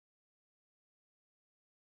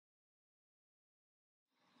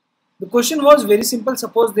The question was very simple.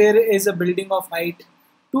 Suppose there is a building of height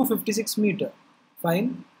 256 meter.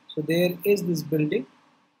 Fine. So there is this building.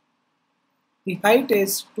 The height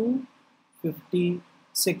is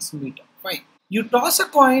 256 meter. Fine. You toss a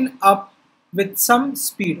coin up with some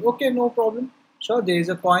speed. Okay, no problem. Sure, there is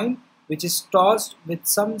a coin which is tossed with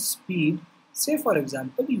some speed. Say for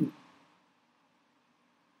example u.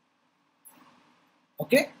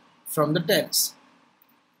 Okay, from the terrace.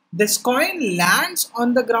 This coin lands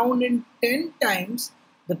on the ground in 10 times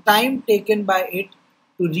the time taken by it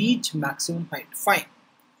to reach maximum height. Fine.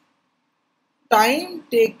 Time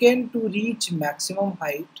taken to reach maximum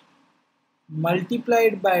height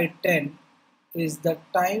multiplied by 10 is the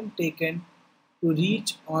time taken to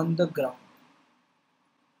reach on the ground.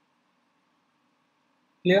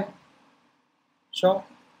 Clear? Sure?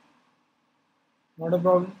 Not a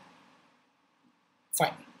problem?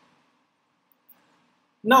 Fine.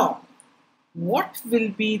 Now, what will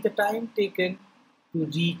be the time taken to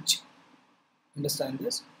reach? Understand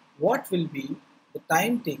this? What will be the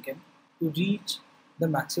time taken to reach the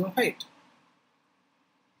maximum height?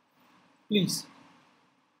 Please.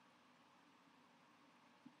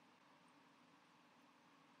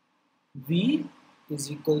 V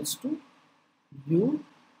is equals to U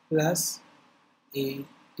plus AT.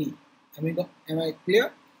 Am I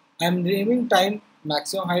clear? I am naming time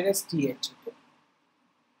maximum height as TH. Okay?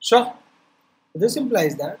 Sure. This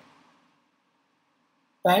implies that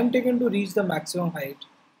time taken to reach the maximum height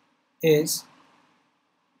is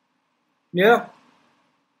clear.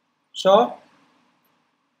 Sure.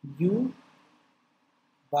 U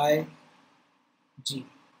by G.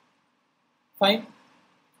 Fine.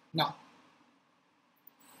 Now,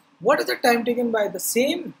 what is the time taken by the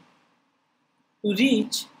same to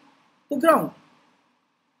reach the ground?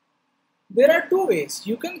 There are two ways.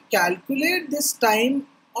 You can calculate this time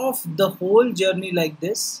of the whole journey like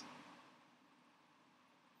this,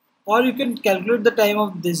 or you can calculate the time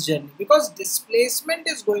of this journey, because displacement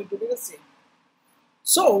is going to be the same.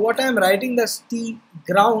 So what I am writing as T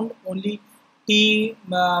ground, only T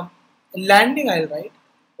landing I will write.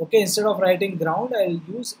 Okay, instead of writing ground I will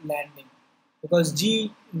use landing, because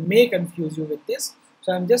G may confuse you with this.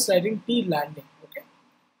 So I am just writing T landing. Okay,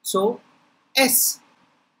 so S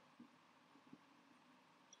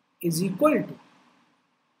is equal to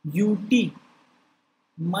UT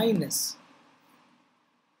minus.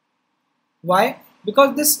 Why?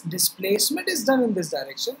 Because this displacement is done in this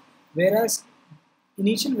direction, whereas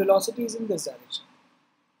initial velocity is in this direction,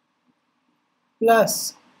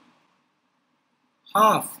 plus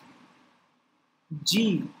half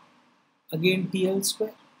G again TL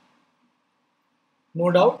square. No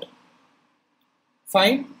doubt.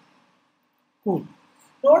 Fine. Cool.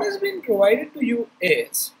 Now what has been provided to you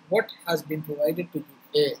is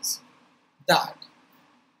that,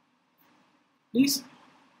 please,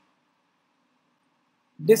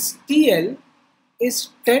 this TL is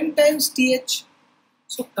 10 times TH.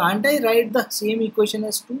 So can't I write the same equation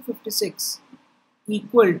as 256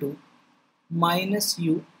 equal to minus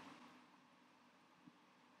U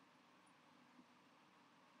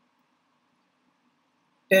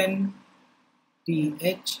ten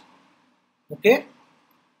TH, okay,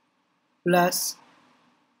 plus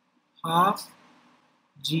half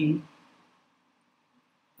G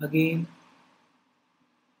again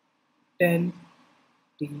 10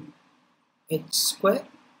 TH square.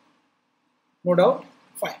 No doubt.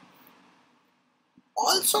 Fine.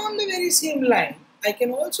 Also on the very same line, I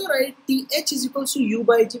can also write TH is equals to U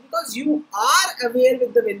by G, because you are aware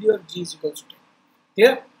with the value of G is equals to 10.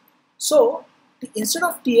 Clear? So instead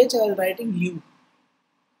of TH I am writing U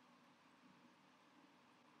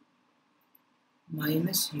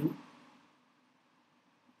minus U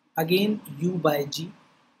again U by G.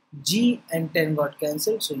 G and 10 got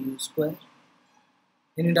cancelled, so U square.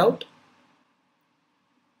 Any doubt?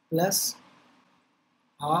 Plus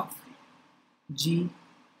half G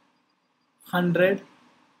 100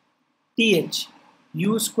 TH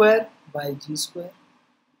U square by G square.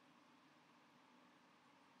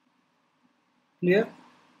 Clear?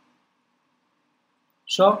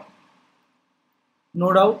 Sure?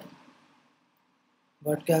 No doubt?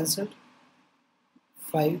 Got cancelled?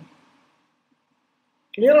 5.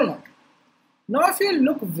 Clear or not? Now if you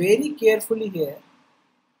look very carefully here,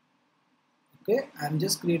 okay, I am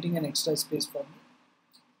just creating an extra space for me.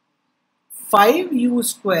 5U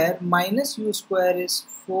square minus U square is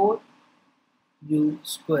 4U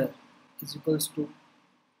square is equals to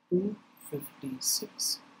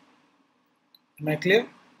 256. Am I clear?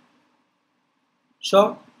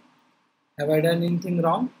 Sure? Have I done anything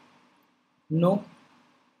wrong? No.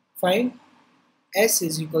 Fine. S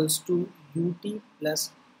is equals to UT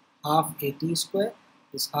plus half at square.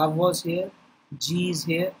 This half was here, g is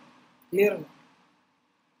here, clear or not?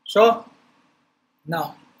 So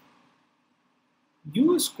now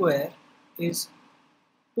u square is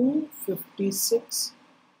 256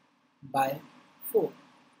 by 4.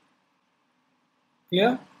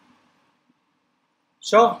 Clear?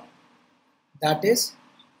 So that is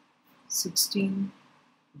 16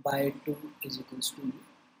 by 2 is equals to u.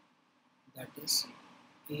 That is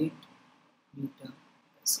 8 meter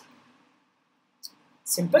per second.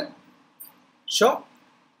 Simple? Sure.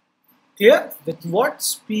 Clear? With what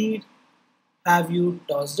speed have you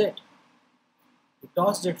tossed it? You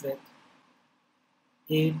tossed it with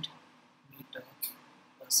 8 meter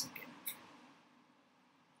per second.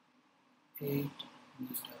 8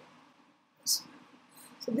 meter per second.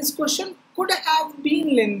 So this question could have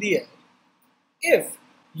been lengthier if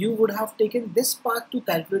you would have taken this path to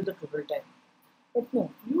calculate the total time. But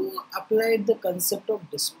no, you applied the concept of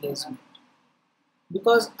displacement.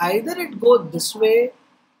 Because either it goes this way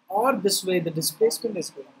or this way, the displacement is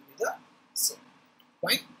going to be the same.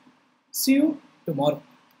 Fine. See you tomorrow.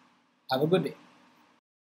 Have a good day.